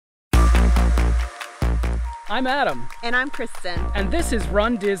I'm Adam. And I'm Kristen. And this is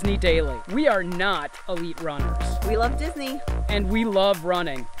Run Disney Daily. We are not elite runners. We love Disney. And we love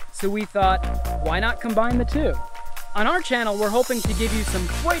running. So we thought, why not combine the two? On our channel, we're hoping to give you some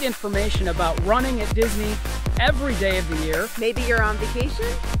great information about running at Disney every day of the year. Maybe you're on vacation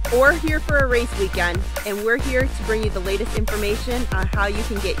or here for a race weekend, and we're here to bring you the latest information on how you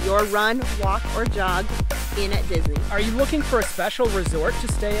can get your run, walk, or jog in at Disney. Are you looking for a special resort to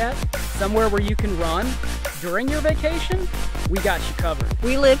stay at? Somewhere where you can run during your vacation? We got you covered.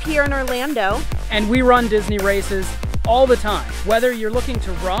 We live here in Orlando. And we run Disney races all the time. Whether you're looking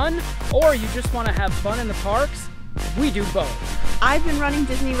to run or you just want to have fun in the parks, we do both. I've been running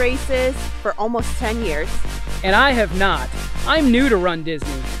Disney races for almost 10 years. And I have not. I'm new to Run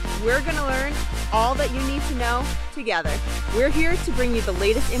Disney. We're gonna learn all that you need to know together. We're here to bring you the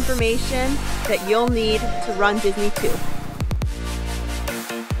latest information that you'll need to run Disney too.